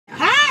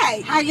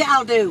Hey, How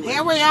y'all doing?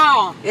 here we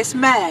are. It's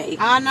May.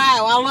 I know.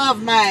 I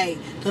love May.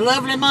 The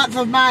lovely month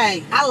of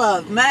May. I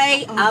love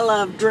May. I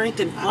love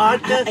drinking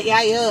vodka.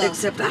 Yeah.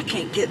 Except I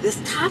can't get this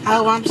top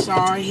Oh, off. I'm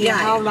sorry. Here, Yeah.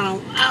 hold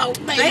on. Oh,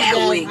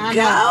 There we I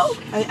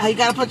go. know. You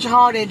got to put your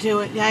heart into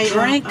it. Yeah,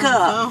 Drink up.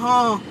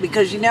 Uh-huh.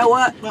 Because you know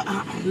what?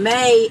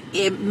 May,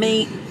 it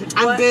means...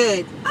 I'm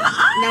good.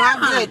 Uh-uh. No, I'm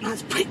good.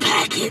 It's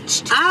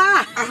prepackaged.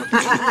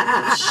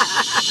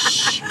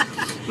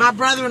 My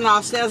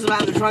brother-in-law sells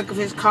about the trunk of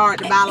his car at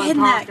the Ballet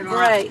Isn't that parking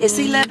lot. great? Is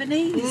he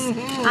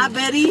Lebanese? I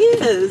bet he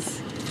is.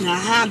 Now,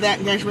 have that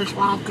and guess what's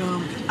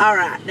welcome. All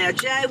right. Now,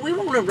 Jay, we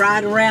want to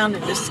ride around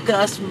and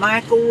discuss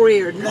Michael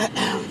Reardon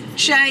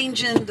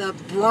changing the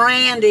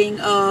branding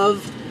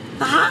of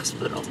the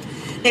hospital.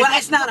 Well,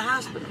 it's not a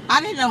hospital.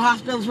 I didn't know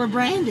hospitals were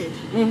branded.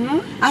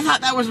 Mm-hmm. I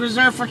thought that was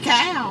reserved for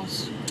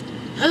cows.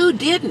 Who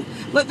didn't?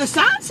 But the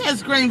sign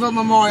says Greenville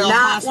Memorial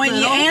Not Hospital. when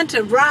you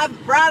enter.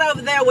 Right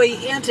over there where you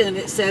enter, and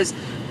it says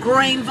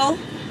Greenville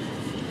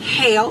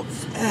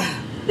Health.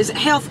 Is it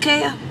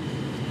healthcare?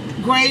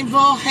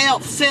 Greenville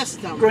Health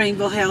System.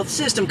 Greenville Health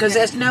System, because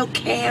there's no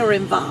care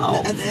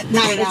involved.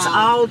 Not at It's all.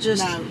 all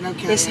just No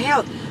care. it's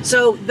health.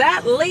 So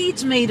that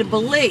leads me to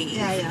believe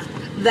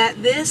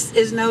that this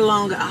is no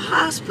longer a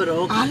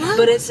hospital, I know.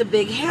 but it's a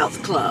big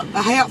health club.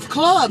 A health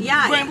club.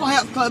 Yeah. Greenville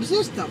Health Club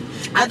System.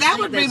 I Now, that think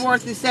would be that's-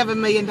 worth the $7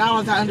 million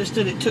I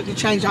understood it took to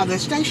change all their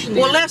stationery.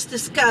 Well, let's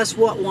discuss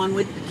what one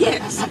would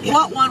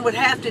what one would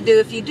have to do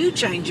if you do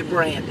change your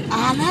branding.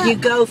 I know. You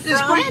go Does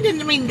from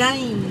branding mean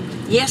name?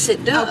 yes,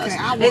 it does. Okay,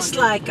 I It's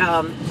wonder.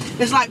 like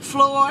It's like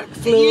Floor.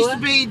 It used to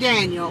be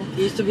Daniel.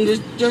 used to be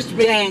Just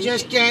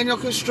Daniel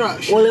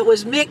Construction. Well, it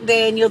was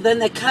McDaniel, then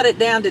they cut it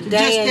down to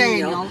Daniel,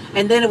 Daniel.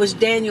 and then it was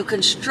Daniel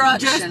Construction.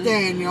 Just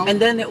Daniel. And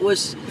then it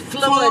was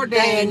Floor Floor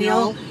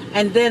Daniel, Daniel.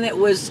 and then it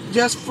was,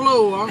 Just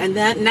Floor. and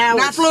then now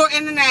Not it's, Floor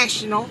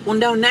International. well,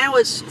 no, now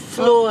it's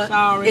Floor,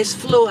 sorry. it's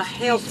Floor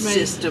Health Excuse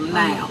me. System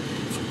now.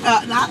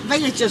 I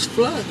think it's just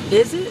Flood.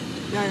 Is it?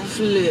 Yeah.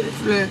 Flood.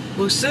 Flood.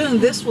 Well, soon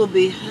this will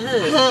be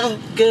HUD.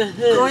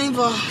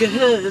 Greenville.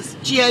 GHS.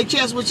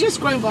 GHS, which is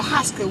Greenville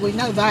High School. We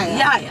know that.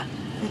 Yeah.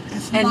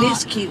 It's And not.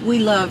 this cute, we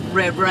love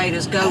Red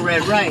Raiders, go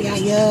Red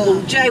Raiders. Yeah.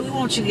 Well, Jay, we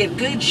want you to get a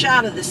good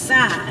shot of the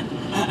sign.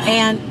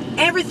 And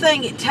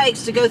everything it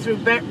takes to go through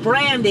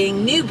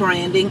branding, new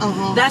branding,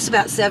 that's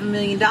about $7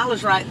 million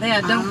right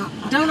there.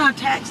 Don't our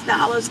tax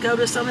dollars go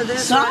to some of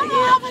this? Some right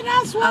here? of it,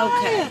 that's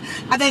right.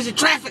 Okay. There's a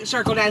traffic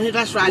circle down here.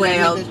 That's right.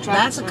 Well, There's a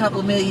traffic that's a circle.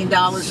 couple $1 million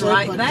right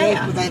Super there.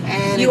 duper, they've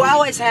added You it.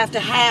 always have to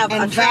have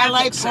And a traffic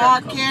valet circle.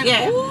 parking.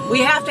 Yeah, Ooh. we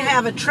have to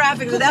have a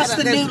traffic. That's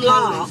the There's new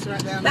law. police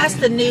right down That's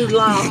there. the new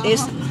law.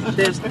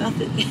 There's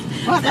nothing.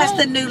 What? That's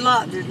the new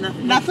law. There's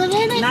nothing. Nothing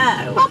in it?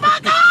 No. Oh my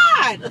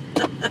God!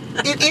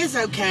 It is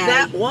okay.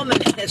 That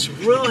woman has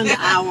ruined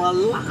our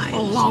lives.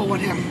 Oh Lord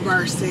have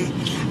mercy.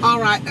 All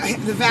right,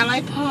 the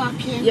valet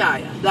parking.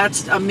 Yeah,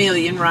 that's $1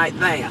 million right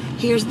there.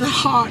 Here's the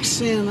Heart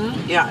Center.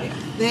 Yeah.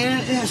 There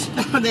is.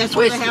 That's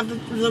where they have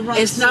the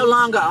races. It's no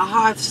longer a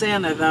heart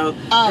center though.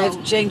 Oh.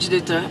 They've changed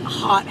it to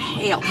Heart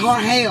Health.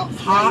 Heart Health.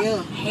 Heart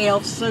Yeah.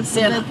 Health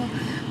Center.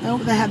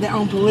 They have their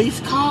own police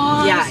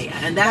cars. Yeah,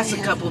 and that's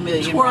They a couple have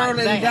million twirling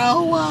right there.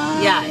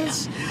 doors. Yeah.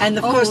 And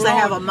of course they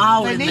have a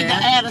mall They in need there. to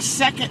add a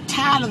second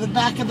tie to the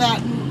back of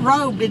that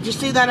robe. Did you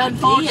see that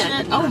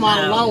unfortunate? did. Oh my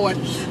I know. Lord.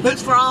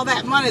 Looks for all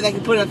that money they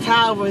could put a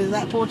tie over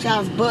that poor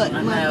child's butt.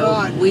 I My know.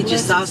 God. We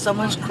just saw so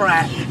much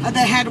crap.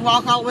 They had to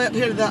walk all the way up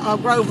here to the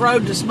Grove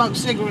Road to smoke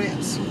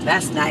cigarettes.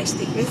 That's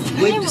nasty. It's We've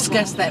terrible.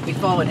 discussed that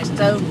before, and it's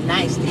so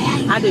nasty.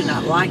 I do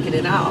not like it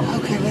at all.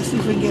 Okay, let's see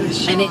if we can get a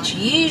shot. And it's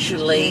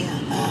usually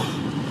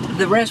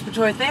the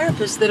respiratory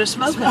therapists that are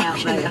smoking out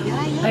there.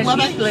 That's Well,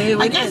 usually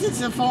who I it guess is.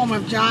 it's a form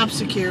of job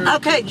security.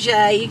 Okay,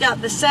 Jay, you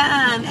got the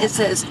sign. It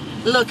says,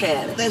 look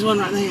at it. There's one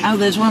right there. Oh,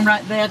 there's one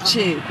right there,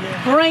 too.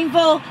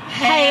 Greenville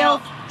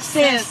Health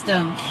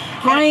System.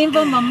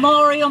 Greenville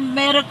Memorial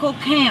Medical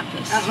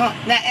Campus.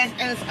 Now, and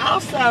it's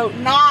also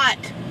not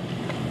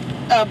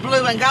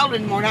blue and gold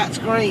anymore. Now it's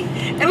green.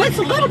 It looks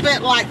a little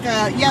bit like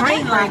the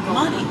Green like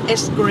money.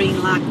 It's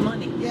green like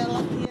money. Yeah,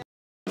 like the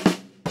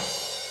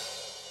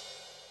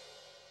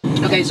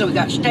Okay, so we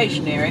got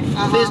stationery,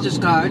 business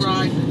cards,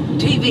 right.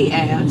 TV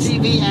ads,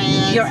 TV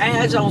ads. your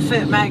ads on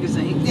Fit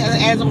Magazine. Yeah, the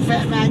ads on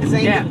Fat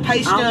Magazine. Yeah, The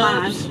pay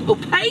online. stubs. Oh,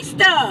 pay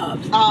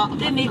stubs.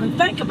 Didn't even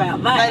think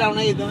about that. They don't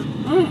either.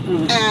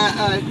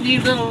 New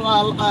little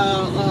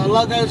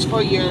logos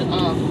for your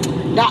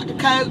doctor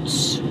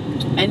coats,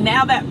 And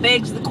now that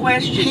begs the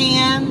question,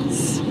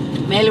 pens.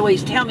 Mary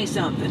Louise, tell me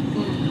something.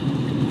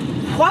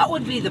 What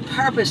would be the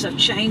purpose of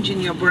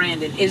changing your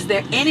branding? Is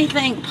there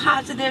anything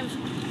positive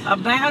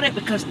about it?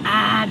 Because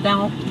I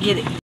don't get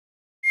it.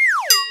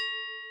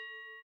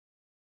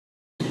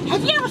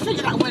 Have you ever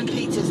figured out when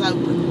pizza's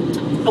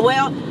open?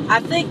 Well, I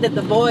think that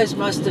the boys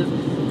must have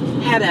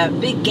had a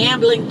big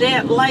gambling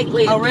debt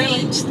lately. Oh,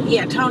 really?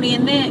 Yeah, Tony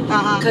and Nick.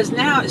 Because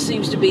now it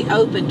seems to be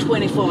open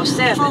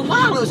 24/7. For a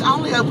while, it was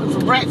only open for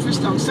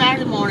breakfast on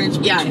Saturday mornings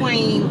Yeah.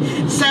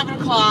 between 7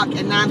 o'clock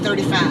and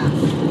 9:35.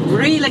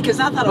 Really? Because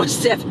I thought it was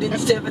 7 to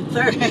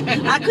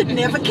 7:30. I could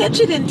never catch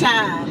it in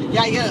time.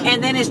 Yeah, yeah.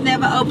 And then it's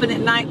never open at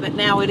night, but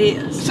now it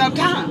is.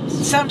 Sometimes.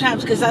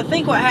 Sometimes, because I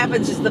think what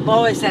happens is the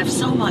boys have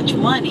so much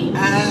money,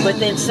 but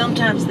then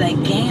sometimes they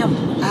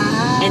gamble,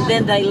 and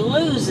then they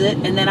lose it,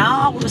 and then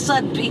all of a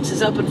sudden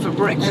pizza's open for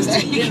breakfast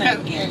and dinner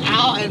again.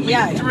 And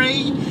meat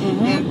free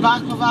and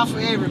baklava for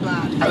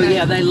everybody. Oh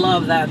yeah, they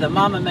love that. The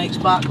mama makes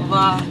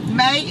baklava.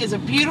 May is a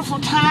beautiful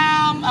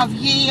time of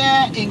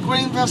year in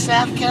Greenville,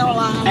 South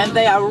Carolina. And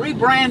they are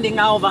rebranding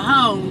all the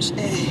homes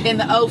in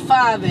the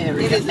 05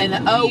 area. It is in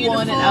the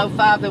 01 and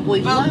 05 that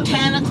we love.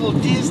 Botanical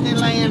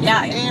Disneyland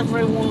for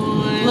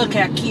everyone. Look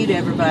how cute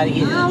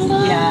everybody is. I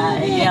love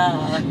it.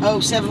 Yeah. Oh,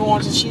 7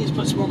 mornings and she just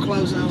put some more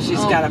clothes on. She's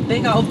got a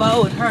big old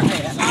bow in her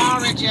head.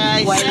 Sorry,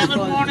 Jay. 7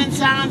 warning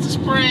signs of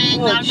spring.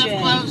 Poor Not Jay.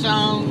 enough clothes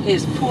on.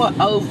 His poor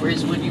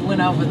ovaries when you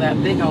went over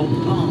that big old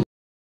bump.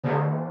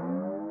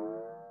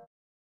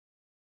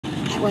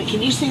 Wait,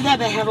 can you see that?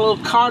 They have little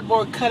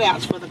cardboard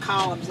cutouts for the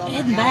columns on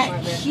Isn't the house that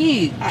right there.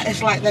 cute?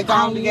 It's like they're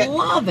going to get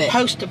love it.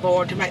 poster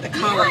board to make the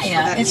colors.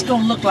 Yeah, it's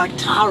going to look like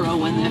Taro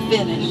when they're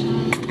finished.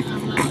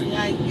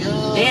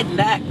 Isn't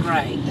that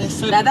great?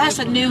 Now that's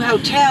a new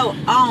hotel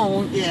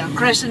on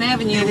Crescent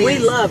Avenue. We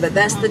love it.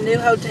 That's the new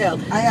hotel.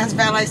 Oh, that's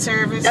valet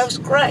service. That was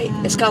great.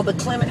 It's called the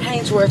Clement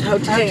Hainsworth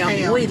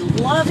Hotel. We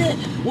love it.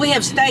 We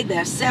have stayed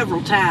there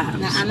several times.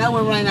 Now, I know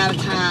we're running out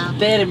of time.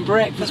 Bed and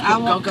breakfast. I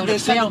want go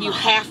there's to something you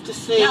have to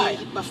see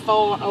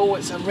before. Oh,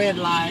 it's a red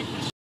light.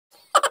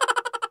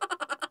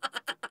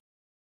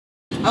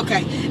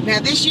 Okay, now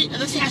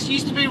this house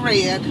used to be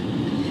red,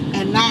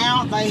 and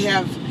now they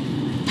have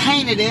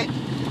painted it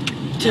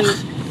to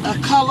a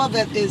color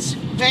that is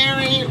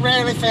very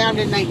rarely found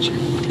in nature.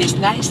 It's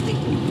nasty.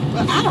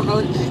 Well, I don't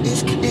know.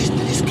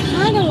 It's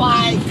kind of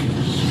like,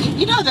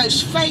 you know,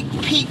 those fake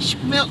peach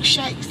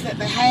milkshakes that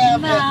they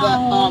have the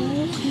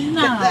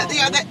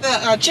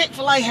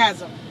Chick-fil-A has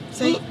them.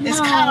 See,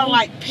 it's kind of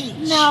like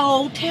peach.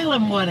 No, tell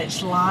him what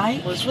it's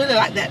like. Well, it's really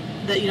like that.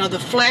 The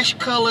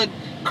flesh-colored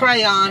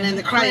crayon in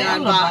the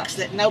crayon box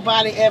that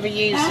nobody ever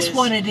uses. That's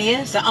what it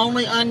is. The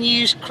only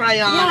unused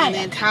crayon in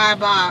the entire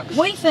box.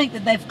 We think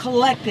that they've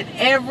collected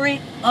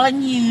every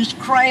unused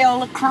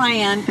Crayola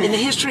crayon in the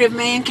history of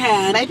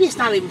mankind. Maybe it's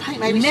not even paint.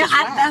 Maybe it's just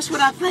wax. That's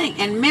what I think.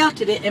 And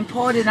melted it and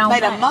poured it on.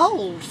 Made a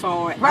mold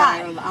for it.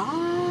 Right.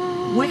 Oh.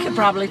 We could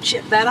probably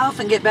chip that off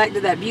and get back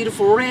to that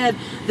beautiful red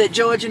that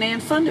George and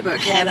Ann Funderburk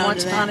had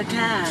once upon a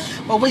time.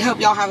 Well, we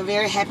hope y'all have a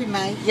very happy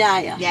May.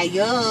 Yeah.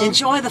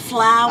 Enjoy the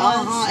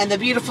flowers. And the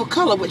beautiful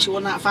color, which you will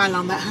not find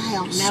on that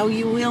house. No,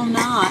 you will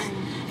not.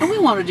 And we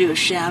want to do a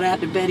shout out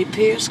to Betty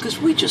Pierce because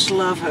we just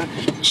love her.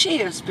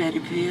 Cheers, Betty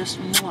Pierce.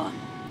 Mwah.